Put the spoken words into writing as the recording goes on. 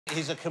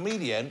He's a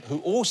comedian who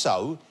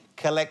also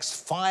collects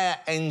fire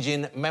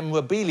engine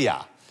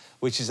memorabilia,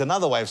 which is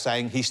another way of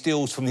saying he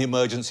steals from the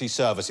emergency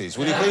services.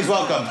 Will you please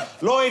welcome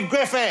Lloyd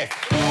Griffith?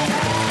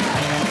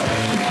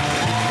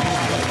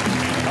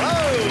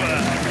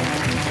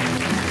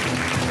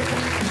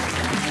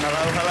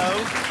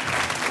 Hello.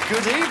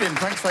 Good evening.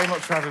 Thanks very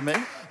much for having me.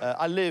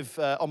 I live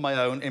on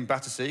my own in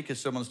Battersea because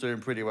someone's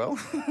doing pretty well.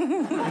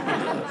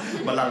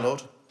 My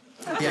landlord.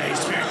 Yeah, he's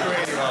doing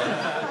really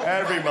well.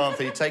 Every month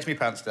he takes me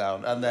pants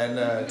down and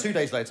then 2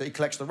 days later he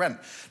collects the rent.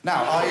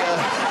 Now,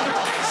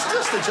 it's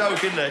just a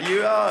joke, isn't it?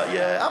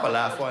 Yeah, have a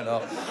laugh, why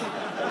not?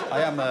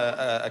 I am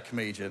a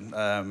comedian.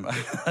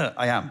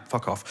 I am,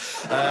 fuck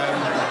off.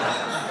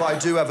 But I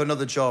do have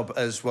another job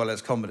as well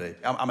as comedy.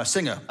 I'm a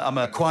singer. I'm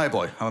a choir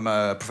boy. I'm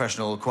a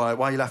professional choir...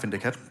 Why are you laughing,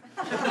 dickhead?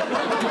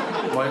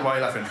 Why are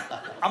you laughing?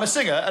 I'm a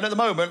singer, and at the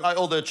moment, like,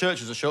 all the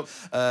churches are shut,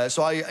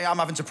 so I'm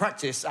having to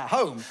practice at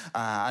home.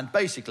 And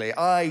basically,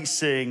 I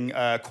sing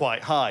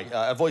quite high,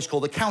 a voice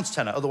called the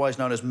countertenor, otherwise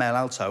known as male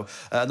alto.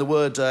 And the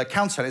word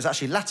countertenor is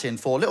actually Latin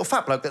for little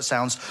fat bloke that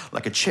sounds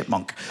like a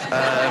chipmunk.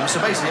 So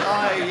basically,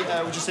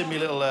 I was just in my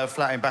little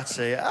flat in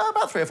Battersea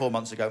about 3 or 4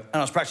 months ago, and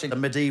I was practicing a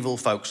medieval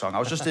folk song. I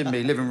was just in my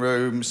living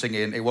room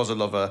singing It Was a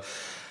Lover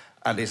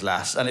and His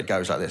Lass, and it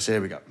goes like this. Here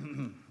we go.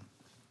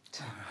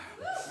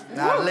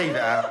 Now, leave it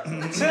out.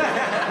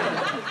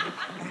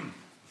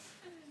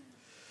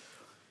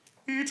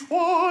 It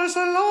was a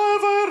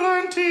lover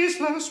and his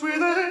lass with a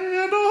no.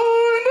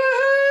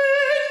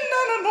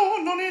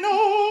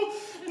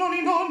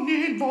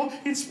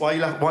 Why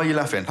are you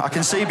laughing? I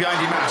can see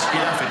behind your mask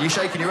you're laughing. You're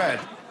shaking your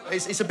head.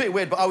 It's a bit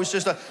weird, but I was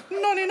just like...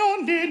 No,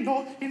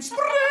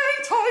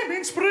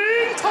 in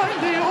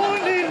springtime, the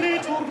only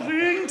little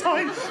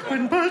ring-time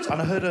when birds...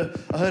 And I heard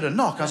a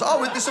knock. I was like,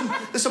 oh,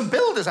 there's some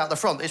builders out the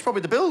front. It's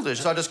probably the builders.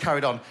 So I just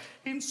carried on.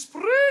 In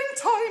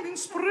springtime,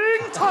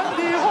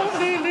 the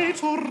only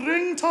little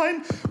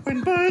ring-time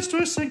when birds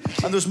do sing.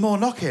 And there was more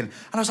knocking. And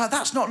I was like,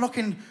 that's not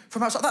knocking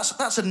from outside.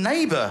 That's a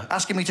neighbour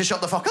asking me to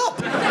shut the fuck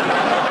up.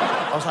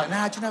 I was like,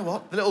 nah, do you know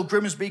what? The little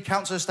Grimsby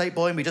Council Estate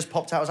boy in me just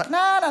popped out. I was like,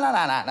 nah.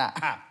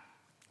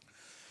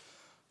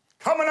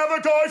 Come and have a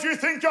go if you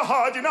think you're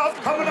hard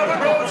enough. Come and have a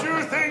go if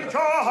you think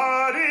you're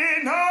hard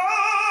enough.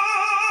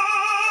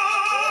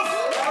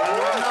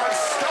 Oh, no,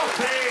 stop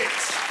it.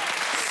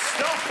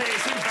 Stop it,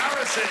 it's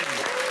embarrassing.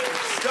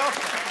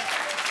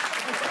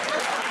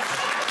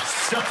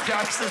 Stop,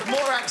 guys, there's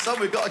more acts on,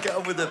 we've got to get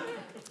on with it.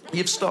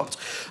 You've stopped.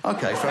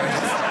 OK, fair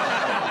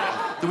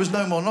enough. There was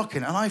no more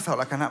knocking, and I felt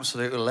like an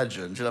absolute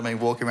legend, do you know what I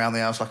mean? Walking around the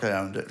house like I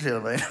owned it, do you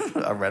know what I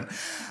mean? I rent.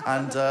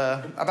 And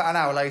about an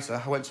hour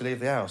later, I went to leave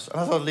the house.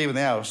 And as I was leaving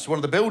the house, one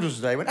of the builders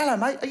today went, hello,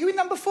 mate, are you in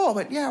number 4? I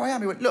went, yeah, I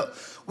am. He went, look,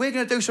 we're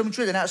going to do some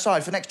drilling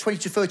outside for the next 20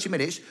 to 30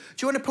 minutes. Do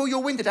you want to pull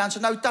your window down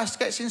so no dust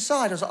gets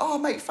inside? I was like, oh,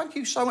 mate, thank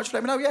you so much for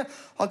letting me know. Yeah,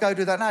 I'll go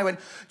do that now. He went,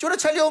 do you want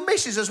to tell your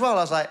missus as well?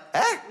 I was like,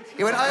 eh?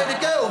 He went, I heard a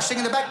girl sing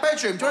in the back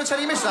bedroom. Do you want to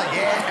tell your missus? Like,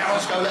 yeah, I'll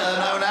just go let her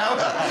know now.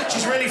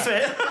 She's really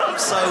fit. I'm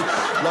so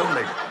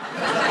lonely.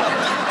 Good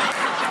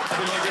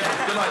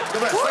night.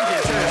 Thank you.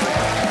 Cheers.